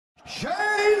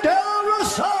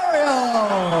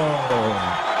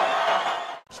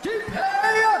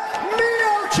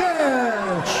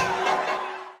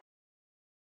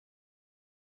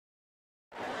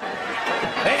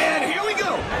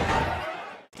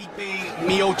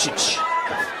Miocic.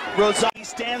 Rosario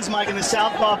stands Mike in the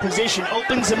southpaw position,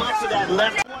 opens him up for that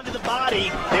left one to the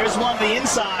body. There's one to the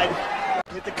inside.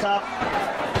 Hit the cup.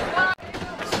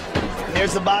 And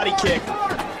there's the body kick.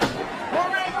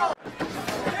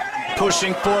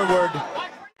 Pushing forward.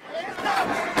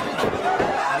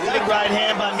 Big right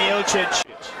hand by Miocic.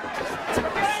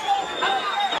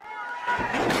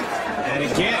 And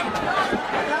again,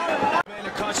 been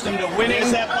accustomed to winning.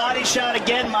 There's that body shot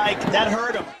again, Mike. That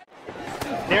hurt him.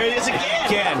 There it is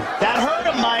again. That hurt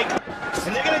him, Mike.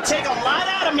 And they're going to take a lot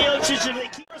out of Miocic if they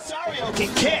keep. Rosario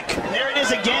can kick. And there it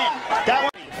is again. That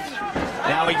one.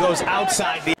 Now he goes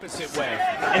outside the opposite way.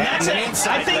 And that's it.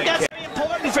 I think that's very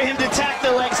important for him to attack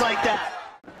the legs like that.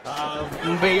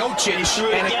 Miocic,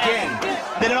 and again.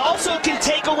 Then it also can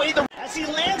take away the. As he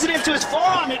lands it into his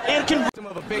forearm, it can.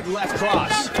 Of a big left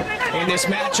cross in this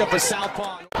matchup of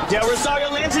southpaw. Del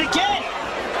Rosario lands it again.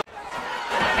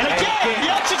 And again,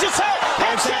 Miocic is hurt.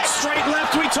 There's that straight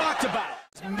left we talked about.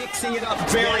 Mixing it up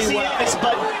very well. Yes,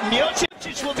 but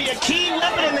Miocic will be a key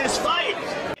weapon in this fight.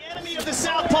 The enemy of the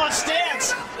southpaw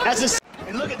stance.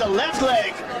 And look at the left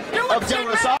leg of Del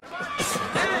Rosario.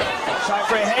 Try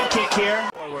for a head kick here.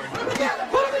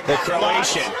 The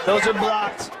Croatian. Those are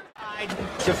blocked.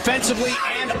 Defensively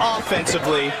and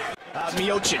offensively.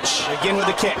 Miocic again with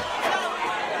a kick.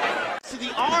 To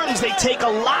the arms, they take a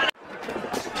lot.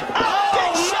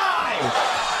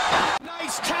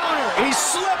 Nice counter. He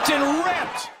slipped and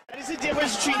ripped. That is the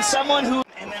difference between someone who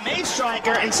an MMA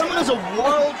striker and someone who's a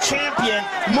world champion.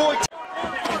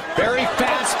 Very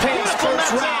fast-paced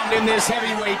first round in this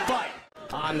heavyweight fight.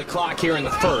 On the clock here in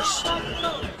the first.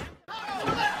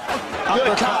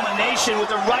 Good combination with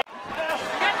the right.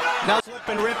 Now slip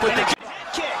and rip with the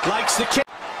kick. Likes the kick.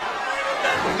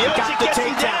 Got the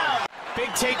takedown. Big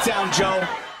takedown, Joe.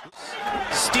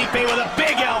 Stipe with a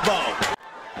big elbow.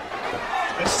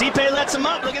 And Stipe lets him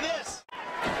up. Look at this.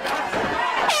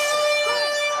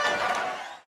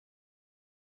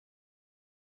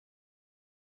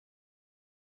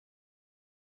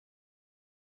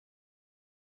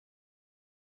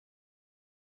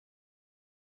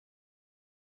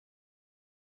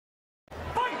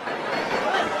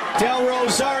 Del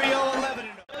Rosario 11.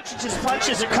 His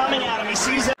punches are coming at him. He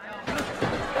sees it.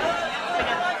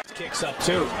 Kicks up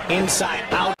too. Inside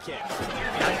out kick.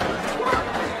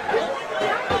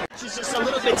 He's just a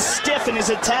little bit stiff in his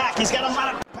attack. He's got a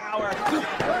lot of power.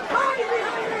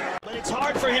 But it's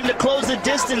hard for him to close the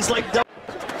distance like Del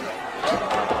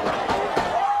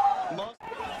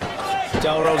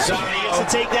Rosario gets a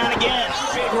takedown again.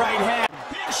 Big right hand.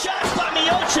 Big shots by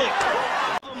Miocic.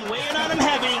 Weighing on him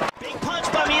heavy. Big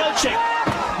punch by Miocic.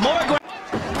 More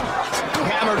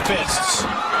hammered fists.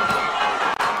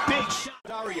 Big shot.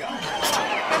 Rosario.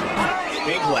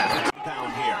 Big left.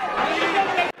 Pound here.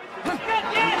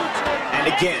 And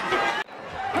again.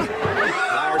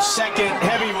 Our second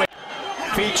heavyweight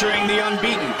featuring the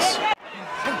unbeatens.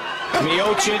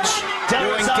 Miocic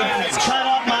doing damage. Cut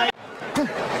up, Mike.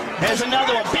 There's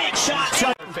another one. Big shot.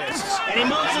 Fists. And he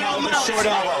moves it all out. Short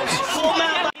elbows. Full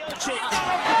mount by Miocic.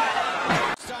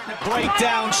 Starting to break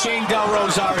down Shane Del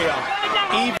Rosario.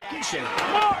 Even.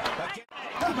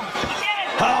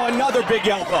 Oh, another big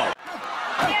elbow.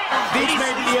 These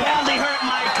may be badly hurt,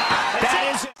 Mike. That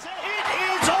is it. It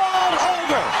is all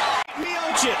over.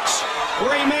 Miocic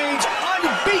remains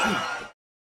unbeaten.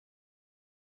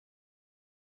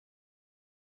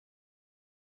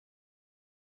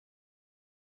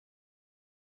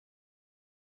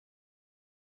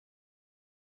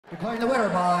 Declaring the winner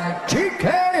by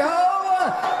TKO,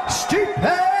 Stipe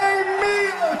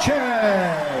Miocic.